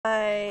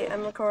Hi,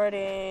 I'm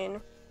recording.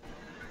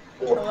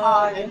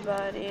 Hello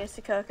everybody, it's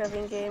the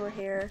Cocobean Gamer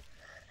here.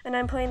 And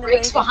I'm playing the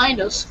Rake's Rake.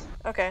 behind us.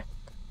 Okay.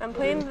 I'm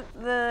playing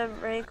the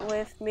Rake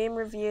with Meme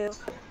Review.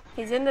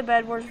 He's in the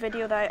Bed Wars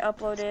video that I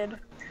uploaded.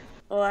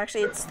 Well,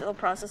 actually, it's still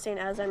processing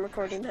as I'm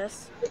recording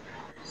this.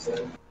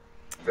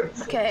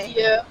 Okay.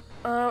 Yeah.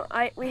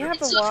 We have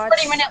It's a watch.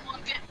 40-minute long.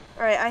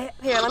 Alright,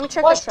 here, let me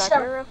check Watch the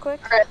tracker real quick.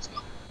 Alright, let's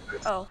go.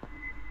 Oh.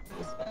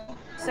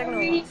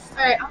 Signal lost.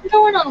 Alright, I'm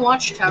going on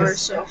Watchtower,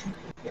 so.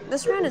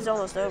 This round is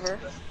almost over.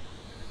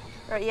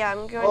 Alright, yeah,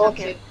 I'm going up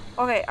here.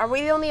 Okay, are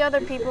we the only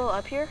other people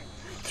up here?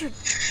 Dude,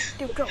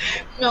 go.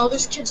 No,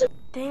 there's kids up.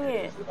 Dang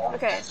it.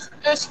 Okay.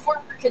 There's 4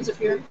 more kids up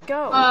here.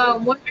 Go.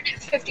 1 minute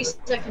 50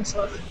 seconds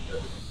left.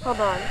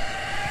 Hold on.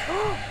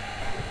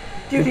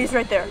 Dude, he's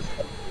right there.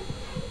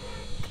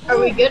 Are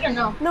we good or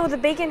no? No, the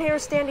bacon hair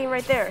is standing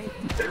right there.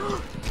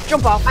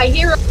 Jump off. I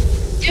hear him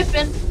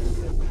dipping.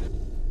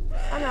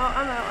 I'm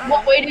out.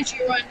 What way did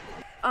you run?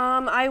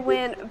 I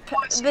went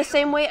the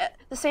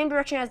same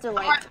direction as the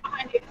light. I'm right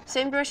behind you.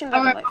 Same direction as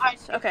I'm the right light. behind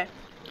you. Okay.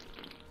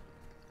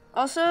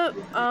 Also,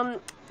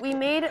 we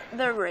made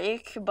the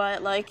Rake,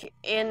 but like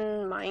in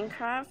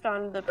Minecraft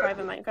on the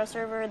private Minecraft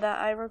server that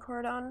I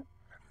record on.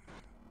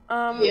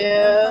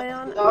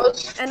 Yeah.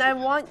 And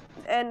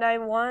I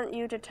want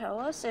you to tell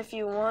us if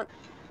you want.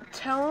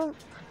 Tell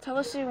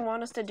us if you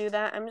want us to do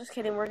that. I'm just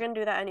kidding. We're gonna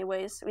do that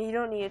anyways. You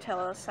don't need to tell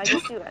us. I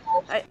just do it.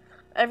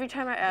 Every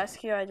time I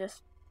ask you,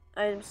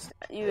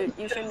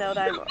 you should know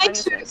that I'm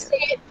just gonna do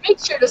it. Make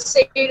sure to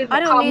say it in the I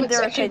don't need comment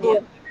their section.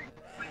 opinion.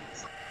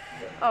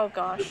 Oh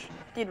gosh,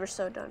 dude, we're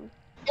so done.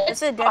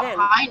 It's a dead end.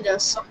 Behind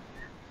us.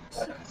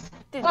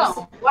 Dude,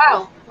 oh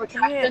wow, we're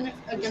trapped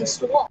against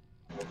the wall.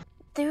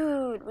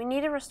 Dude, we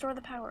need to restore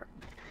the power.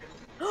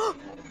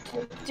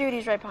 Dude,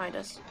 he's right behind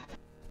us.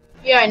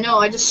 Yeah, I know.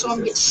 I just saw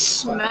him get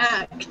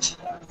smacked.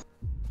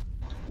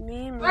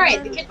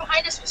 Alright, the kid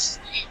behind us was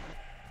slaying.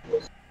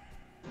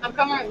 I'm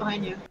coming right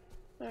behind you.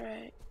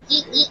 Alright.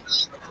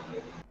 Eat.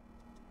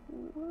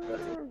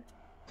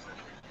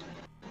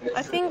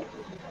 I think...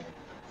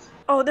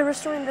 Oh, they're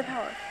restoring the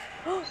power.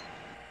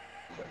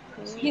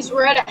 He's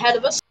right ahead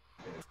of us.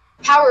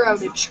 Power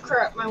outage.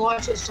 Crap, my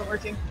watch isn't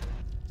working.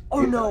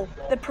 Oh no,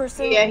 the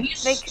person... Yeah,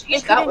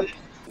 he's that way.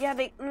 Yeah,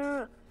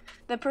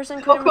 the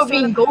person couldn't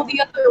Cocobean, go the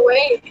other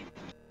way.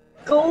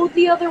 Go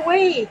the other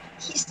way.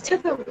 He's to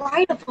the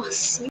right of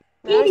us.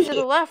 No, he's to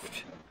the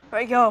left.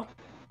 Right, go.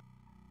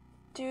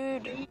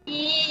 Dude.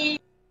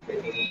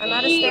 I'm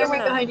out of stamina.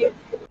 Right behind you.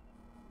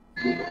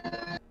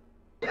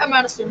 I'm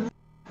out of stamina.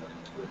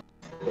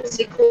 Is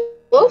it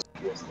close?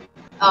 There's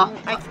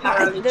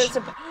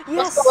a...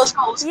 Yes! Let's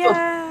go.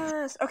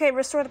 Yes! Okay,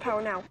 restore the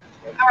power now.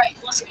 Alright,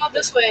 let's go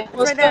this way.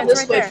 Let's go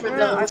this way for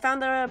the... I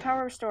found the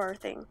power restore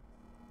thing.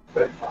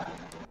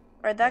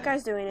 Alright, that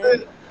guy's doing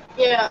it.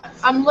 Yeah,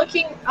 I'm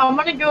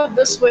gonna go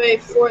this way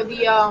for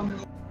the,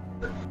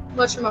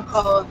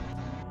 whatchamacallit.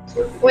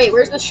 Wait,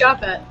 where's the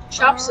shop at?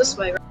 Shop's this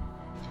way, right?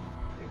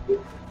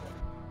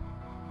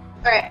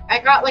 Alright, I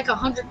got like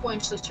 100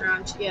 points this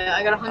round. Yeah,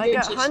 I got 100. I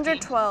got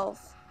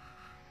 112.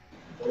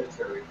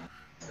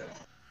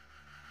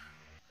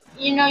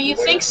 You know, you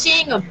think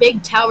seeing a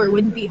big tower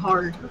wouldn't be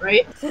hard,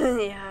 right?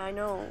 Yeah, I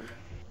know.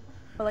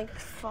 But like,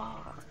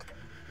 fuck.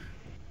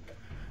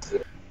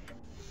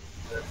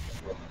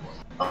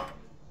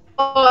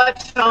 Oh, I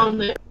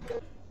found it.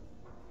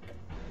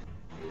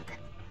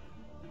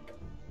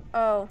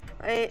 Oh,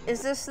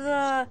 is this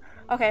the...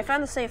 Okay, I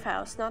found the safe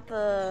house, not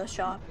the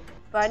shop.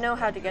 But I know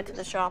how to get to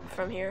the shop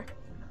from here.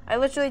 I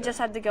literally just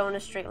had to go in a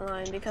straight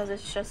line because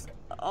it's just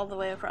all the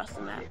way across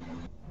the map.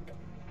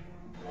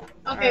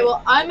 Okay,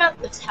 well, I'm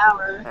at the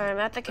tower. I'm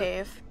at the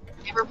cave.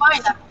 Never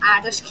mind, I'm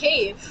at this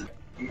cave.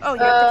 Oh,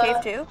 you're at the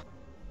cave too?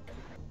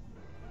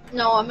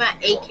 No, I'm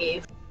at a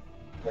cave.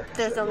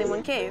 There's only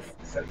one cave.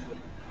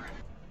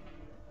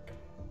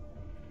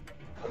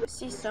 I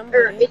see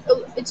somebody.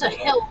 It's a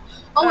hill.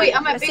 Oh wait,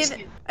 I'm at base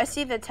camp. I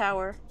see the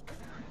tower.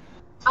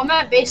 I'm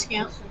at base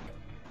camp.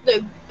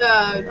 Okay,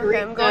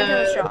 I'm going to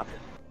the shop.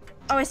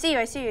 Oh, I see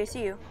you.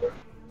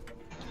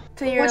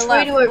 To your Which left.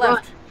 way do I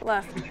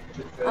Left.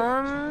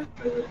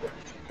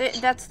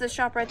 That's the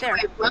shop right there.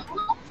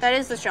 That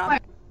is the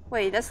shop.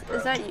 Wait, that's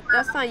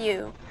not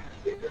you.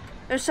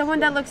 There's someone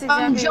that looks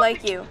exactly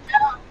like you.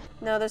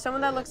 No, there's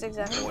someone that looks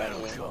exactly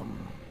like you.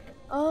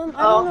 I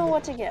don't know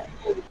what to get.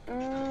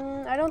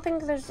 I don't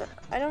think there's...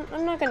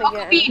 I'm not gonna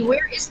get it.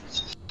 Where is...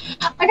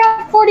 I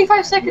got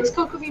 45 seconds,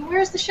 Cocobean.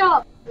 Where's the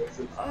shop?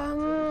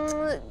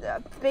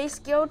 Base,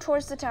 go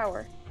towards the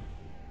tower.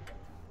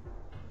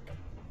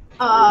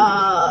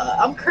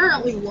 I'm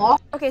currently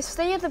lost. Okay,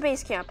 stay at the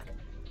base camp.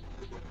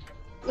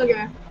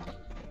 Okay.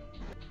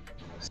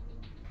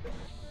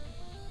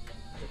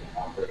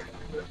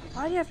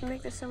 Why do you have to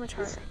make this so much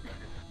harder?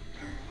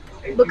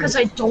 Because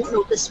I don't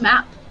know this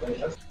map.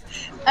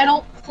 I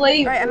don't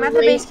play. Alright, I'm at the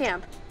base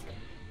camp.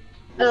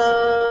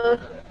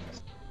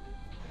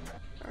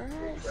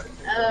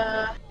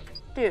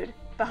 Dude,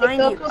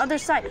 behind you, other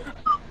side.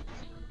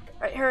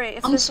 Alright, hurry,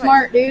 it's I'm this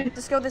smart, way. dude.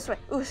 Just go this way.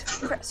 Ooh,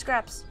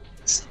 scraps.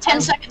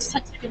 10 seconds,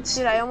 10 seconds.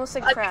 Dude, I almost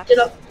said crap. It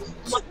up.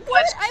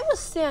 What? I was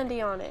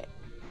standing on it.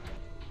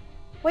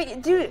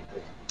 Wait, dude.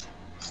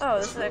 Oh,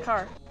 this is a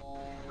car.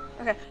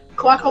 Okay.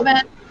 Quacko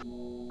Ben.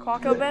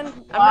 Quacko Ben?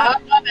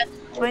 I'm not.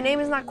 My name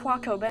is not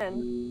Quacko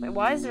Ben. Wait,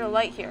 why is there a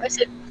light here? I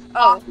said,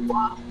 oh.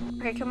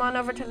 Okay, come on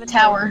over to the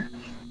tower.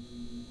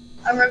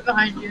 I'm right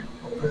behind you.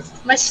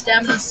 My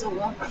stamina's so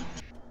low.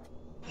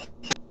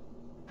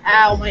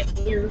 Ow, my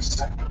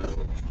ears.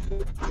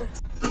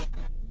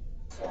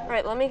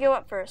 Alright, let me go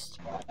up first.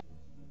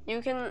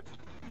 You can.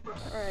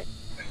 Alright.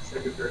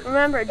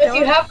 Remember, if don't.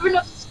 You have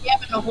enough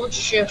stamina, hold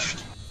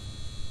shift.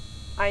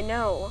 I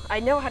know. I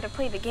know how to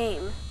play the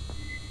game.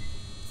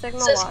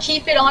 Signal It says lost.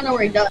 keep it on or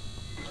we're done.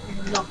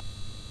 No.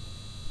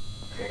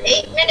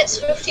 8 minutes,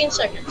 15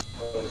 seconds.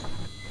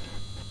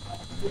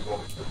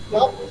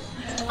 Well,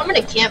 I'm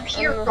gonna camp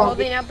here. I'm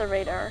holding out the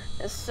radar.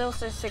 It still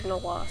says signal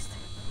lost.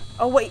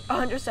 Oh wait,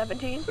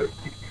 117?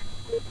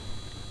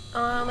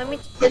 Let me.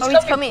 Oh,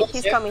 he's coming.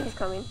 He's coming. He's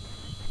coming.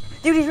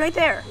 Dude, he's right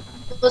there.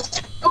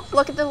 Let's go.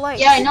 Look at the light.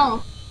 Yeah, I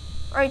know.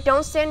 Alright,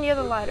 don't stand near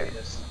the ladder.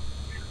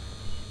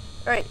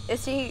 Alright,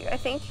 is he, I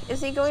think,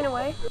 is he going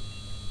away?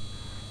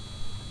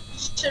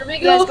 Should we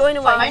go? Yeah, he's going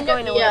away. He's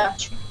going away. Yeah.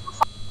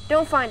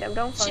 Don't find him.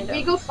 Don't find him. Should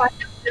we go find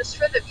him just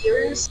for the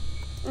viewers?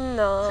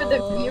 No. For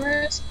the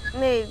viewers?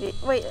 Maybe.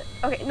 Wait.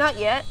 Okay, not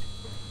yet.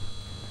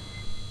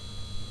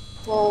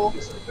 Well,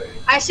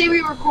 I say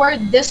we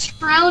record this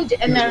round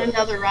and then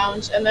another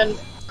round and then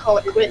call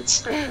it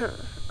quits.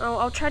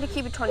 I'll try to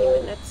keep it 20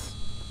 minutes.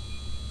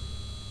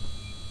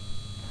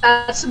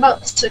 That's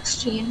about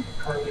 16.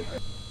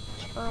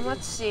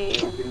 Let's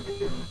see.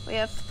 We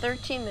have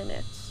 13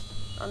 minutes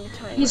on the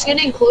timer. He's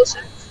getting closer.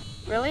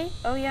 Really?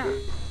 Oh yeah.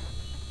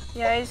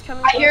 Yeah, he's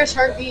coming. I hear his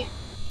heartbeat.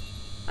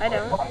 I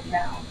don't.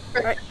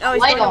 Right. Oh,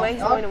 he's going away.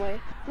 He's going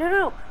away.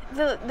 No.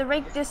 The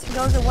rake disc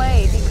goes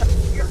away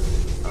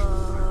because.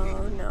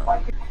 Oh no.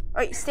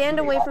 Alright, stand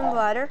away from the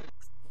ladder.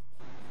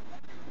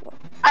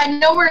 I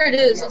know where it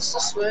is. It's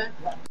this way.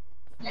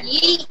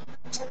 Yeet.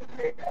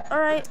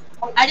 Alright.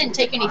 I didn't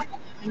take any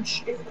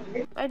damage.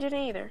 I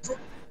didn't either.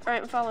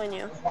 Alright, I'm following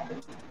you.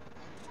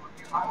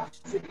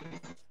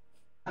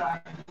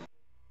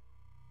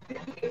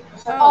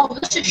 Oh,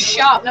 this is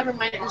shop. Never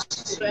mind. It's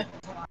this way.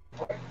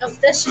 No,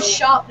 this is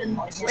shop and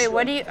this Wait,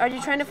 way. are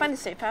you trying to find the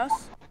safe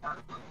house?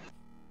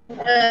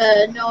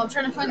 No, I'm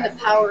trying to find the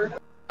power.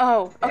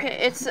 Oh, okay,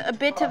 it's a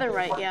bit to the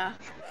right, yeah.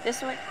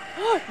 This way.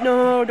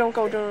 No, don't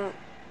go, don't.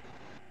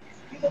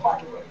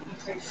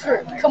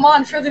 Come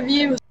on, for the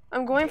views.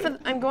 I'm going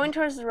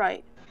towards the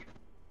right.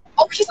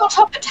 Oh, he's on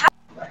top of the tower.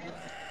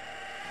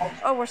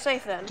 Oh, we're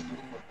safe then.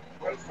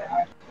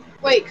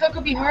 Wait,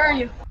 Cocoa Bean, where are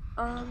you?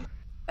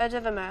 Edge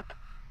of the map.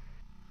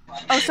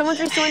 Oh, someone's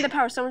restoring the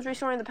power. Someone's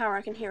restoring the power.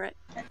 I can hear it.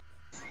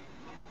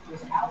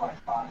 Oh,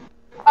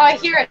 I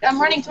hear it.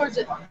 I'm running towards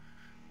it.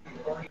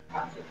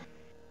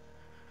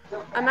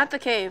 I'm at the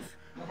cave.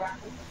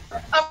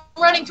 I'm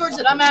running towards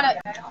it. I'm at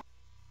it.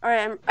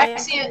 Alright, I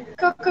see it.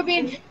 Cocoa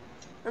Bean.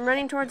 I'm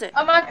running towards it.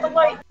 I'm at the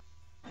light.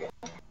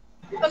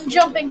 I'm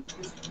jumping.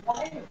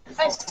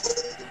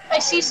 I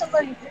see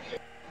somebody.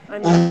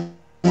 I'm at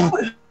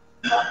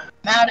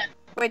it.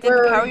 Wait, did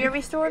the power get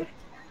restored?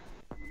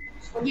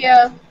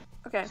 Yeah.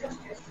 Okay.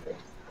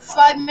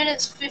 5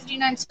 minutes,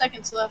 59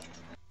 seconds left.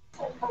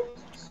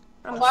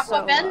 I'm Quacko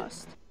so Ben?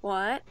 lost.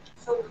 What?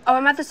 Oh,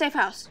 I'm at the safe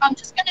house. I'm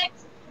just gonna.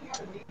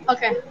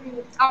 Okay.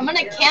 I'm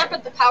gonna camp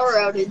at the power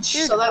outage,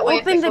 Dude, so that way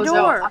open if it the goes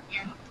door. out,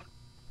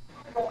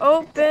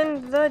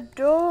 Open the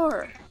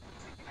door.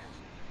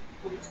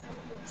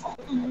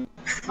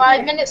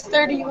 5 minutes,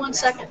 31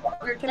 seconds.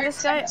 Can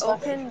this guy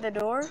open the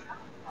door?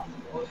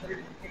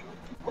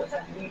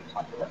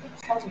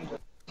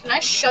 Can I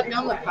shut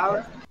down the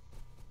power?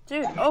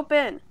 Dude,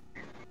 open.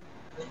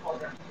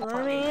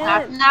 Let me in.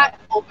 I'm not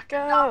open.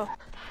 Go.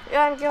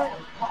 Yeah, I'm going.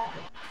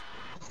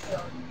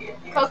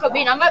 Cocoa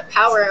Bean, I'm at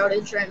power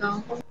outage right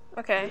now.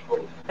 Okay.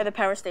 At the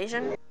power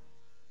station?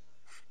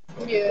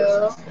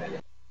 Yeah.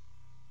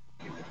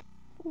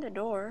 Open the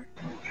door.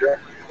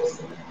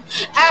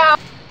 Ow!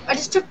 I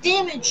just took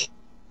damage.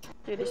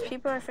 Dude, these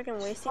people are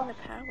freaking wasting the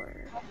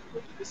power.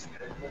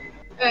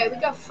 Alright, we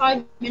got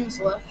 5 minutes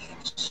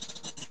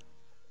left.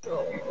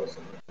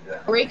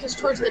 Rake is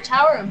towards the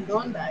tower. I'm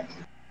going back.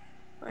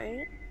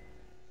 Wait.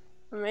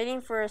 I'm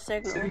waiting for a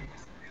signal.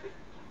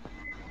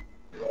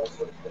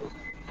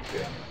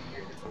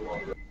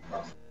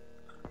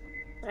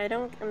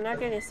 I'm not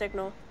getting a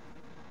signal.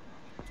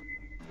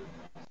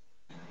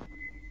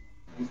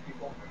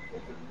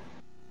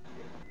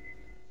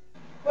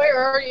 Where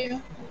are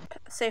you?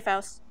 Safe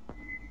house.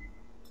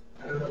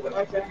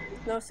 Okay.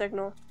 No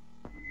signal.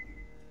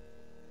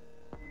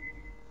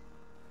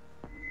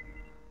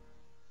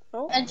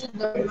 Oh. Edge of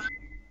the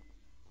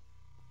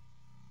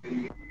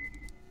map.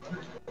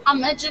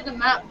 I'm edge of the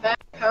map, back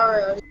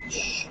power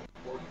outage.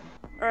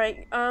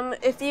 Alright,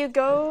 if you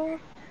go...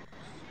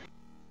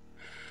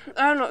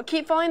 I don't know,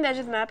 keep following the edge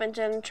of the map and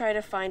then try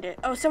to find it.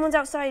 Oh, someone's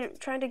outside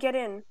trying to get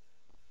in.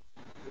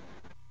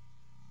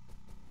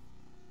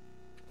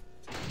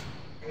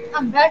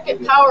 I'm back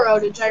at power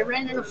outage. I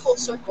ran in a full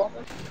circle.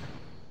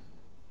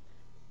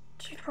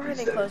 Dude, why are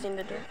they closing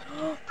the door?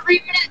 3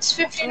 minutes,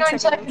 59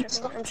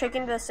 seconds. I'm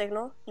checking the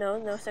signal.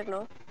 No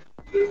signal.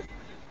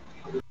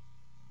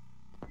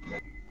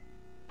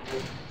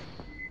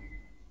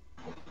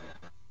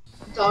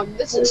 Dog,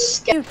 this is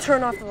scary. Dude,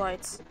 turn off the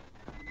lights.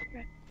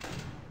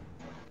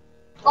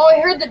 Oh, I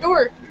heard the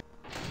door.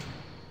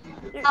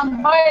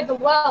 I'm by the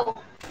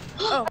well.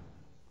 Oh.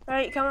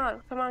 Alright, come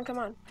on.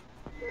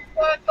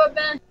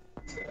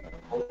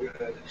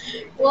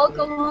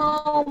 Welcome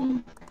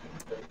home.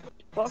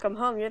 Welcome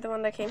home, you're the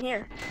one that came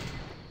here.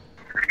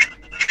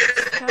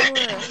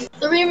 Power.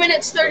 3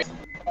 minutes, 30.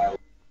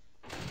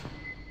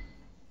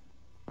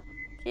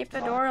 Keep the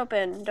door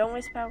open, don't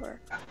waste power.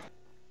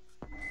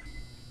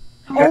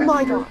 Oh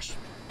my gosh.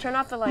 Turn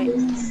off the light.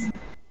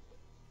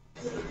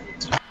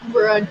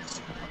 Bruh.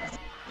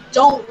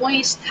 Don't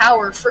waste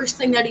power. First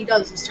thing that he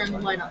does is turn the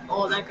light on.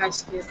 Oh, that guy's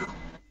scared.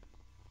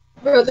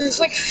 Bro, there's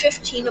like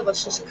 15 of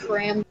us just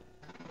crammed.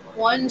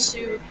 1,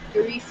 2,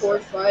 3, 4,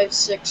 5,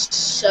 6,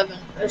 7.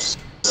 There's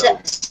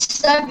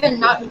 7,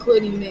 not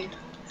including me.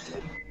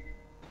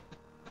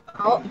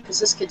 Oh, because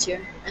this kid's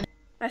here. And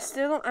I'm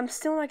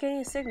still not getting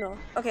a signal.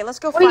 Okay, let's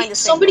go wait, find a signal.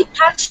 somebody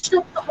patched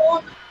up the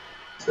hole.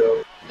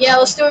 Yeah,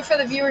 let's do it for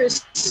the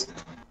viewers.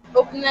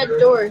 Open that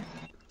door.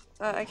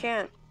 I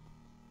can't.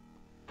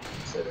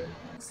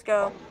 Let's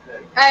go.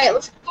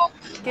 Alright,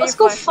 let's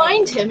go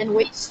find him and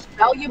waste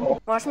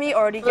valuable. Watch me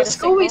already get a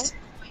signal.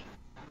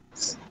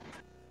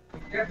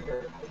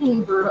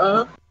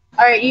 Bruh.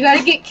 Alright, you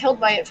gotta get killed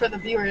by it for the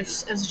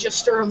viewers as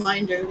just a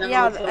reminder. Then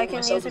Yeah, I'll I can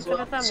use it for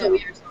the thumbnail. So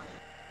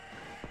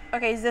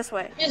okay, he's this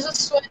way. He's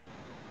this way.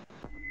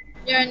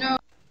 Yeah, I know.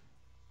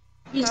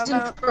 He's How in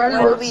about front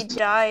when of us. we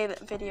die,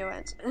 the video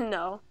ends?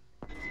 No.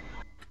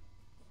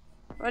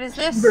 What is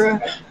this?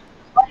 Bruh.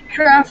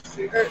 Minecraft,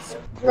 Scraps.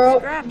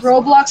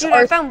 Roblox. Dude,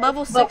 I found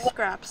level 6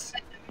 scraps.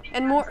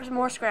 And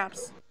more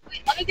scraps.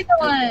 Wait, let me get the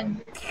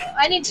one.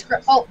 I need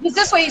scrap. Oh, he's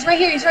this way. He's right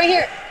here. He's right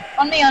here.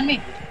 On me.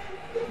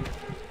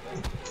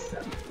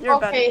 You're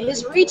okay, better.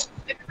 his reach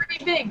is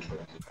pretty big.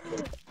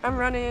 I'm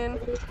running.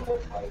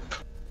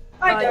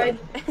 I died.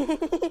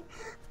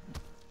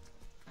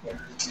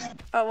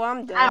 Oh, well,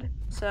 I'm dead.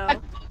 So,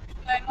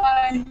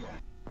 Bye.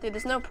 dude,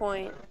 there's no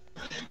point.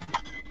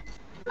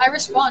 I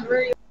respawned. Where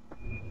are you?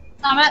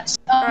 I'm at.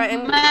 Alright,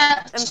 I'm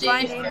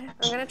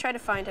gonna try to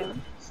find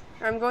him.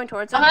 Or I'm going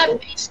towards him. I'm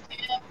at base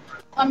camp.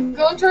 I'm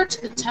going towards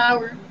the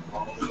tower.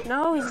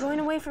 No, he's going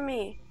away from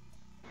me.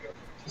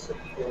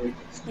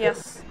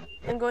 Yes,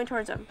 I'm going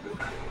towards him.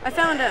 I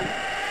found him.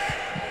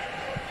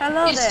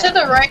 Hello He's there. to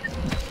the right. To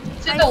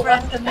Hi, the friend.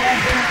 left of me.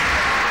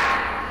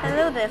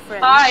 Hello there,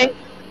 friend. Hi.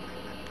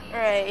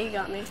 Alright, he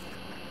got me.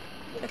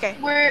 Okay.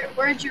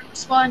 Where'd you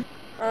spawn?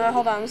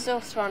 Hold on, I'm still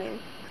spawning.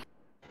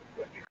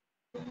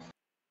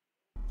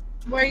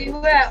 Where are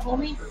you at,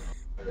 homie?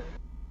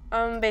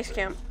 Base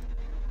camp.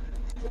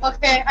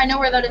 Okay, I know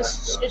where that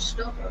is. Just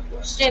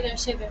stay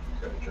there.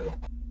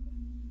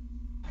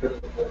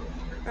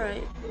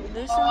 Alright,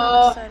 there's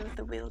another side of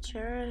the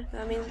wheelchair.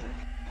 That means...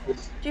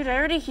 Dude, I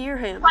already hear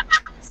him.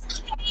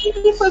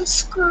 I'm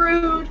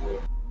screwed.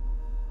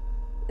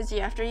 Is he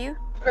after you?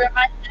 Or am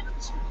I?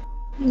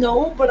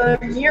 No, but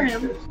I'm near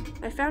him.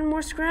 I found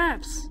more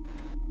scraps.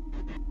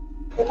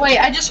 Wait,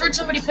 I just heard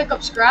somebody pick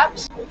up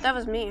scraps. That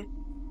was me.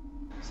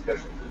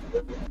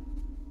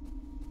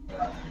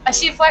 I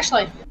see a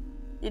flashlight.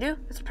 You do?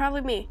 It's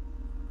probably me.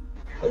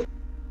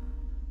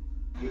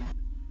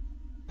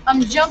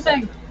 I'm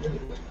jumping.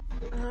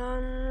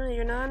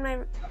 You're not on my...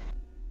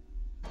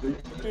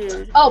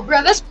 Dude. Oh,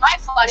 bro, that's my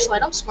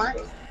flashlight. I'm smart.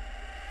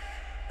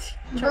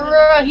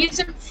 Bro, he's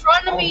in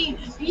front of me.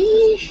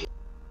 Eesh.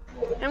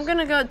 I'm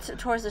gonna go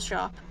towards the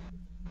shop.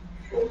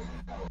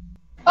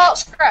 Oh,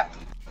 scrap.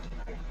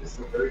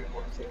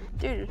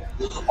 Dude.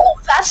 Oh,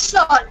 that's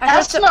not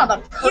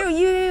a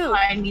You.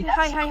 I need that.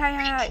 Hi.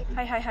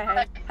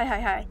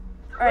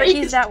 Alright,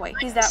 he's that way.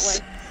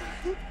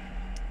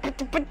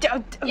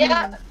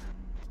 Yeah.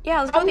 Yeah,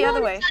 let's go the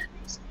other way.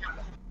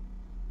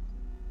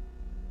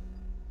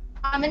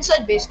 I'm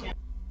inside base camp.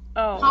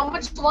 Oh. How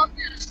much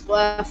longer is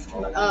left?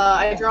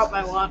 I dropped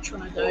my watch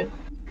when I died.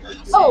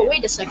 Oh,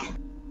 wait a second.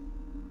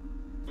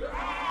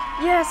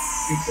 Yes!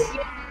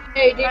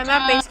 Hey, I'm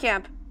at base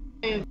camp.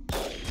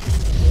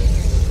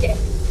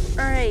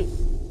 Alright.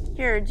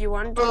 Here, do you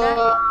want to do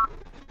that?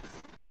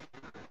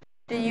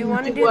 Do you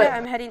want to do that?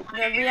 I'm heading...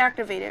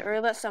 reactivate it, or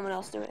let someone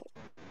else do it.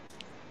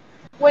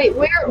 Wait,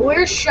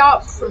 where's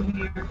shop from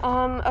here?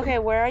 Okay,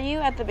 where are you?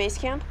 At the base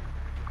camp?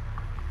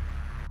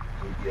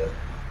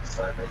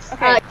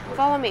 Okay,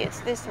 follow me. It's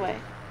this way.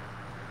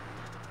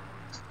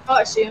 Oh,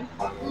 I see him.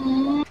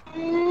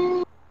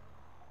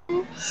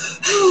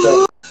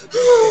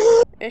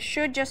 It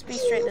should just be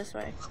straight this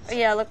way. Oh,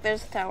 yeah, look,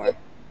 there's the tower.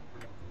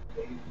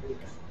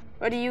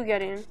 What are you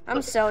getting?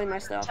 I'm selling my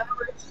stuff.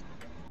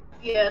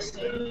 Yes.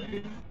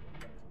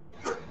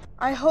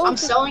 I hope. I'm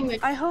selling the.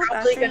 I hope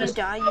after you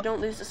die, you don't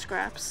lose the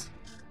scraps.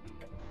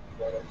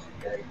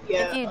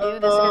 Yeah. If you do,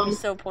 this is gonna be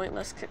so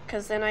pointless.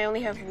 Cause then I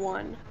only have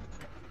one.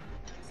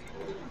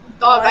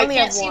 Dog, I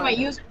can't see my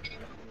username.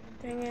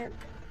 Dang it.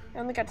 I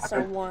only got to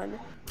sell one.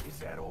 Is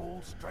that all,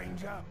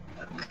 stranger?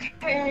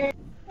 Okay.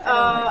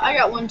 I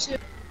got one too.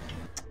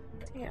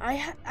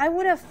 I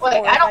would have four.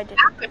 Wait, I don't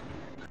have it.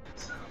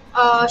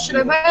 Should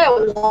I buy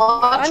a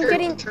watch I'm or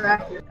getting,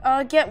 tracker?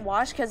 Get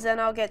watch, because then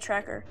I'll get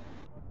tracker.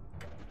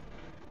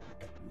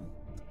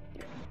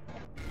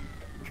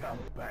 Come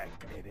back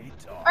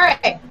anytime.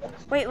 Alright.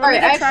 Wait, let me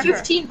get tracker. I have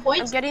 15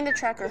 points. I'm getting the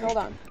tracker, hold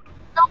on.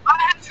 No,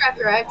 I have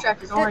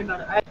tracker, don't worry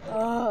about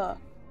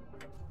it.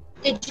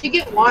 Did you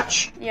get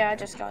watch? Yeah, I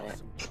just got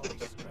it.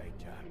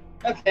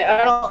 Okay,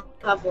 I don't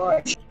have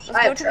watch.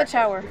 Let's go to the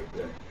tower.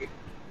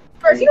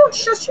 Or if you don't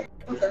shut your...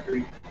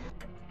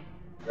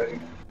 Okay.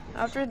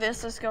 After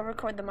this, let's go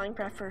record the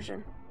Minecraft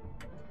version.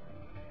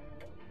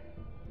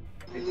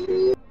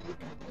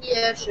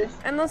 Yeah, sure.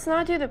 And let's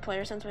not do the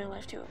player since we only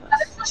have two of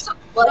us.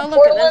 Oh,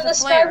 look, there's a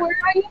flare.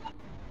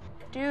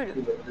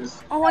 Dude.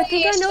 Oh, I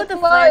think I know what the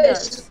flare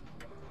does.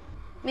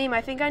 Meme,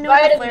 I think I know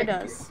what the flare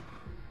does.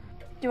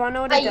 Do you want to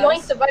know what it does? I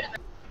yoinked the vitamin.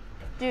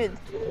 Dude,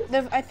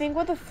 I think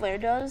what the flare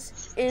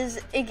does is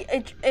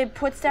it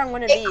puts down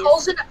one of these. It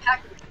calls in a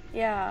package.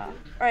 Yeah.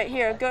 Alright,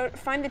 here, go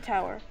find the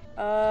tower.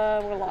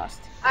 We're lost.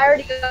 I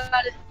already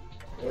got it.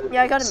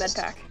 Yeah, I got a med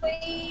pack.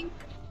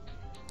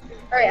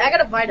 Alright, I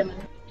got a vitamin.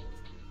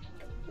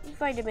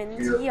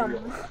 Vitamins,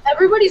 yum.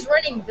 Everybody's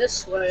running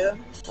this way,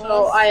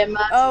 so I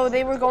imagine. Oh,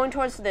 they were going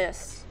towards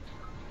this.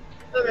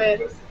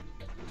 Okay.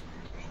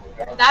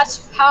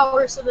 That's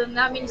power, so then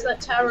that means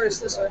that tower is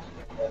this way.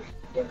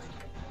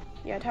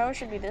 Yeah, tower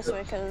should be this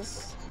way,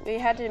 because we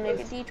had to make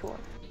a detour.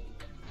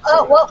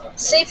 Oh, well,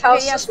 safe house,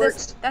 okay, yes, this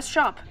works. That's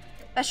shop.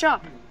 That's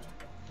shop.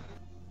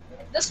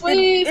 This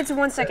way. It's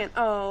 1 second.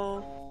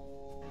 Oh.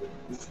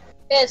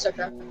 Yeah, it's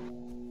okay.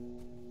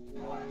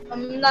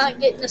 I'm not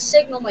getting a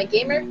signal, my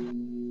gamer.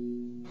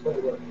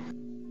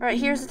 Alright,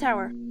 here's the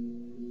tower.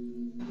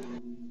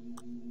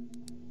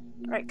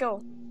 Alright,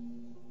 go.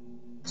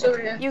 It's over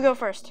here. You go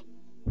first.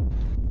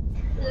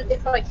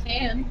 If I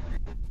can.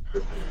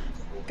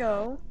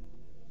 Go.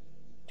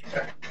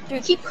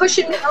 Dude, keep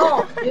pushing me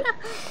off, dude.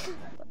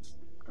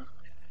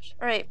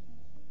 Alright.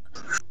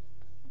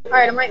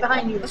 Alright, I'm right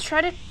behind you. Let's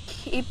try to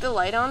keep the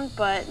light on,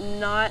 but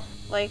not,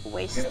 like,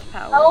 waste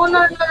power. Oh,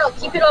 no,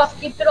 keep it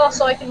off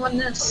so I can run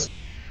this.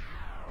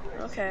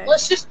 Okay.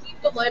 Let's just keep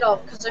the light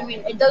off, because, I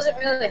mean, it doesn't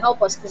really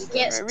help us, because you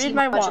can't see read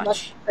my much watch.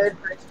 unless you're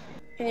third person.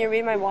 Can you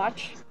read my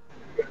watch?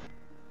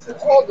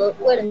 Hold up,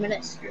 wait a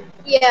minute.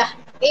 Yeah,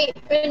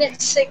 8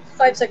 minutes,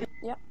 5 seconds.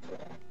 Yep.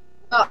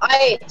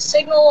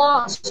 Signal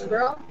lost,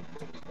 bro.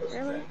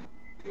 Really?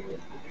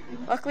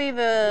 Luckily,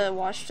 the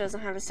watch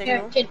doesn't have a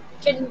signal. Here,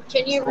 can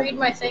you read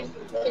my thing?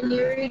 Can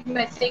you read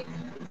my thing?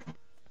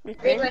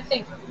 Read my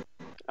thing.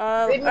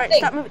 Alright,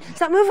 stop moving.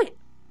 Stop moving!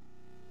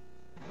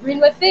 Read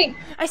my thing.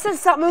 I said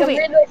stop moving.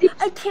 Come read my thing.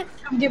 I can't.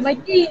 Come get my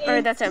thing.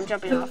 Alright, that's it. I'm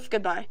jumping off.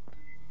 Goodbye.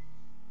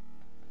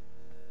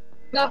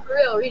 Not for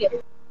real. Read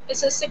it. It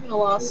says signal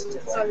lost.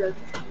 It's not good.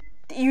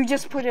 You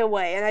just put it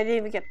away, and I didn't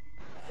even get.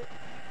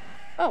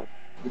 Oh,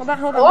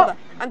 hold on.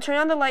 I'm turning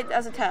on the light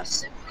as a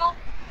test. Signal?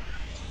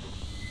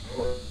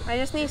 I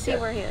just need to see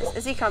where he is.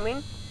 Is he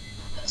coming?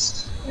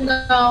 No.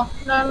 All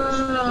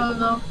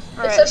It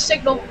right. says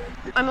signal.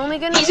 I'm only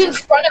gonna. He's in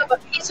front of us.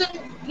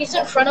 He's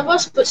in front of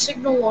us, but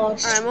signal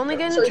lost. Alright, I'm only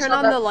gonna So turn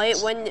on the light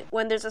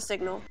when there's a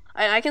signal.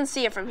 I can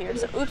see it from here.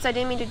 So, oops, I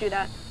didn't mean to do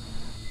that.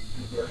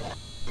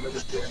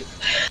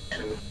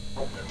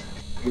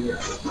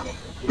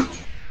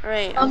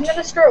 Alright. I'm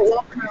gonna start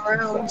walking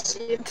around and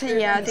see if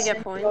To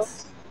get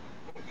points.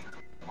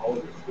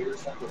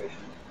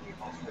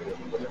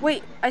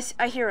 Wait,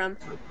 I hear him.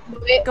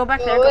 Wait, Go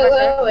back there.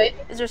 Wait.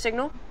 Is there a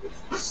signal?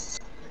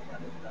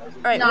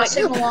 Alright, nah, wait.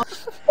 signal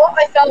lost. Oh,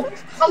 I fell.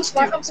 I'm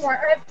smart.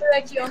 I have 3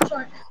 IQ. I'm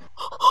smart.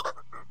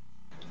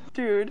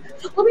 Dude.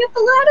 Let me up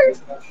the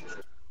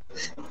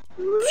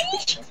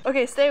ladder.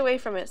 Okay, stay away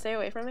from it.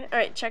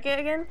 Alright, check it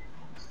again.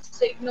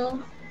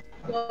 Signal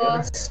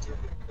lost.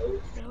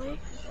 Really?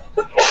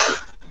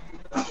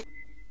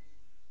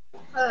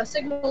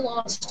 Signal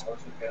lost.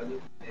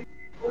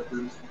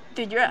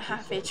 Dude, you're at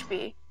half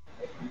HP.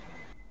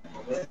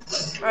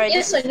 Alright.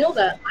 Yes, I know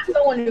that. I'm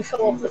the one who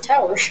fell off the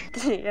tower.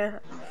 Yeah.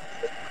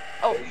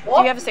 Oh, What?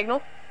 do you have a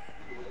signal?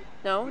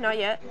 No, not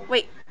yet.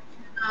 Wait.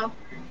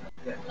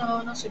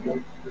 No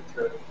signal.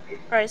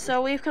 Alright,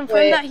 so we've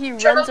confirmed that he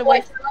runs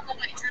away.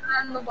 Turn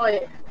on the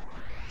light.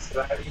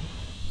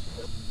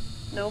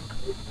 Nope.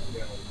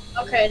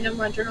 Okay, never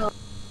mind. Turn on.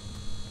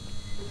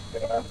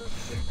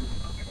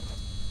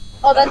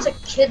 Oh, that's a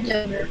kid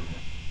down there.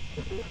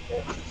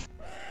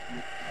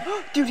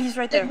 Dude, he's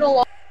right there. Signal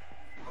lost.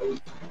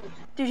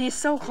 Dude, he's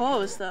so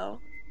close, though.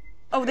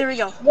 Oh, there we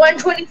go.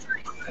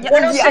 123. Yeah,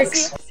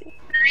 106. I see.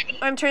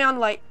 I'm turning on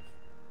the light.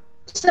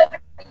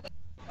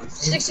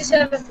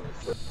 67.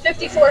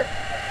 54.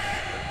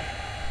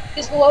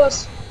 He's below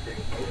us.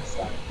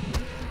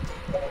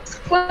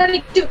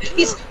 22.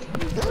 He's.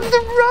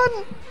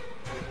 Run!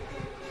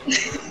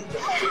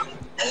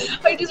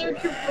 I just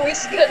heard your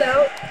voice cut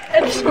out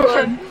and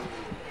run.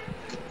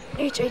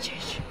 H.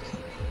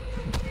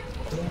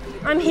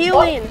 I'm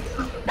healing.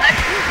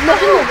 No,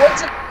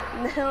 what's it?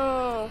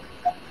 No.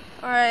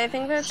 Alright, I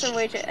think that's a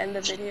way to end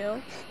the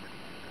video.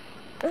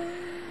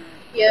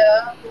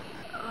 Yeah.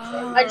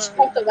 Oh, I just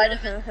popped the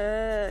vitamin.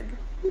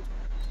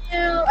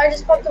 Yeah, I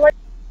just popped the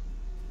vitamin.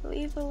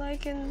 Leave a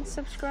like and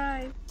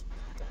subscribe.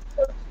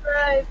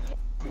 Subscribe.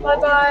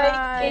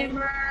 Bye-bye,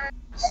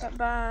 gamers.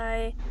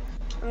 Bye.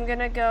 I'm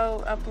gonna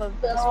go upload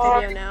this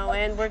video now,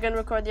 and we're gonna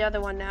record the other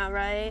one now,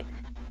 right?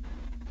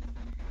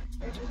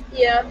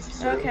 Yeah.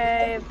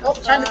 Okay. Oh,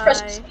 time to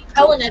press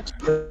Helen it.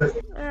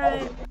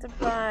 Alright.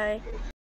 Bye.